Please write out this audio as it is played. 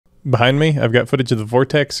Behind me, I've got footage of the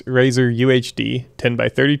Vortex Razor UHD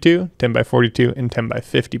 10x32, 10x42, and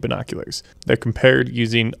 10x50 binoculars. They're compared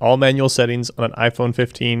using all manual settings on an iPhone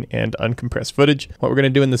 15 and uncompressed footage. What we're going to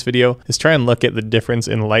do in this video is try and look at the difference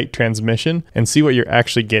in light transmission and see what you're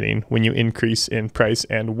actually getting when you increase in price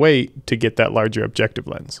and weight to get that larger objective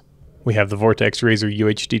lens. We have the Vortex Razor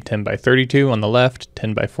UHD 10x32 on the left,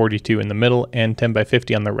 10x42 in the middle, and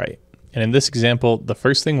 10x50 on the right. And in this example, the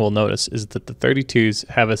first thing we'll notice is that the 32s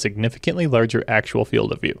have a significantly larger actual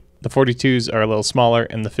field of view. The 42s are a little smaller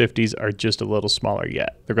and the 50s are just a little smaller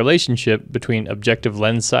yet. The relationship between objective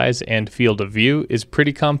lens size and field of view is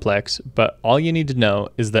pretty complex, but all you need to know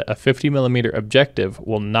is that a 50mm objective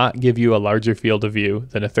will not give you a larger field of view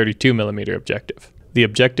than a 32mm objective. The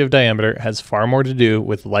objective diameter has far more to do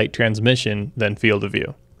with light transmission than field of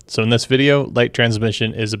view. So in this video, light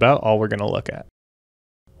transmission is about all we're going to look at.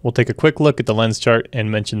 We'll take a quick look at the lens chart and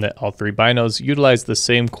mention that all three binos utilize the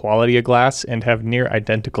same quality of glass and have near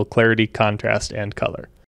identical clarity, contrast, and color.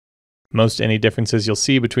 Most any differences you'll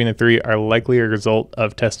see between the three are likely a result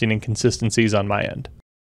of testing inconsistencies on my end.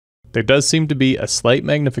 There does seem to be a slight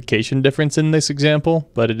magnification difference in this example,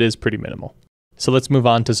 but it is pretty minimal. So let's move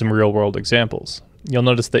on to some real-world examples. You'll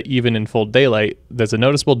notice that even in full daylight, there's a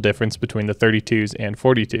noticeable difference between the 32s and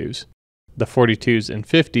 42s. The 42s and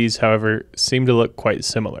 50s, however, seem to look quite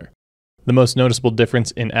similar. The most noticeable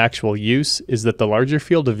difference in actual use is that the larger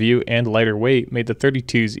field of view and lighter weight made the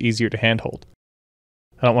 32s easier to handhold.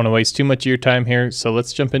 I don't want to waste too much of your time here, so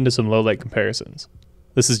let's jump into some low light comparisons.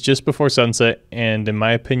 This is just before sunset, and in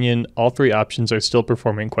my opinion, all three options are still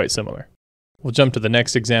performing quite similar. We'll jump to the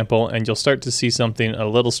next example, and you'll start to see something a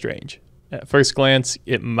little strange. At first glance,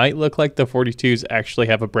 it might look like the 42s actually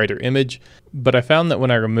have a brighter image, but I found that when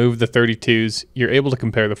I remove the 32s, you're able to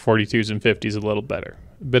compare the 42s and 50s a little better.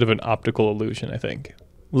 A bit of an optical illusion, I think.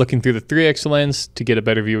 Looking through the 3x lens to get a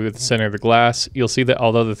better view of the center of the glass, you'll see that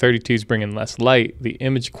although the 32s bring in less light, the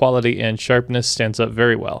image quality and sharpness stands up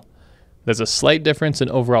very well. There's a slight difference in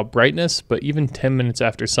overall brightness, but even 10 minutes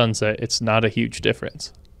after sunset, it's not a huge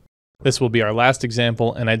difference. This will be our last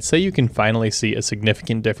example, and I'd say you can finally see a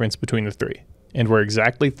significant difference between the three. And we're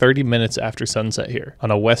exactly 30 minutes after sunset here, on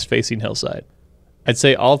a west-facing hillside. I'd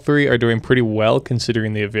say all three are doing pretty well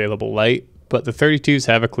considering the available light, but the 32s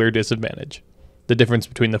have a clear disadvantage. The difference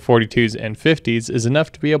between the 42s and 50s is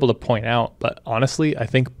enough to be able to point out, but honestly, I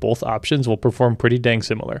think both options will perform pretty dang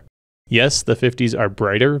similar. Yes, the 50s are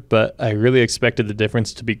brighter, but I really expected the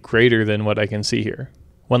difference to be greater than what I can see here.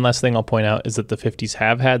 One last thing I'll point out is that the 50s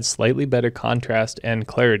have had slightly better contrast and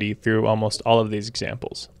clarity through almost all of these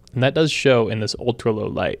examples, and that does show in this ultra low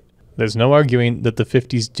light. There's no arguing that the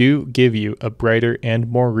 50s do give you a brighter and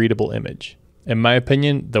more readable image. In my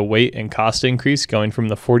opinion, the weight and cost increase going from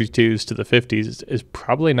the 42s to the 50s is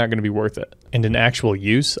probably not going to be worth it. And in actual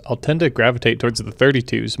use, I'll tend to gravitate towards the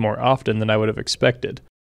 32s more often than I would have expected.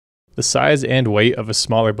 The size and weight of a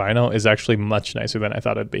smaller bino is actually much nicer than I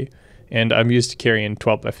thought it'd be, and I'm used to carrying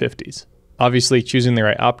 12x50s. Obviously, choosing the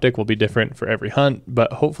right optic will be different for every hunt,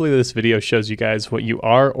 but hopefully this video shows you guys what you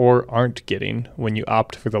are or aren't getting when you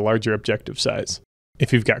opt for the larger objective size.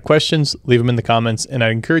 If you've got questions, leave them in the comments, and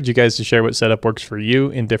I'd encourage you guys to share what setup works for you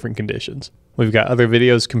in different conditions. We've got other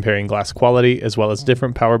videos comparing glass quality as well as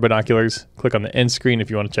different power binoculars. Click on the end screen if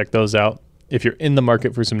you want to check those out. If you're in the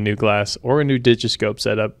market for some new glass or a new digiscope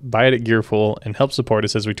setup, buy it at Gearful and help support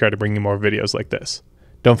us as we try to bring you more videos like this.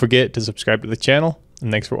 Don't forget to subscribe to the channel,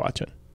 and thanks for watching.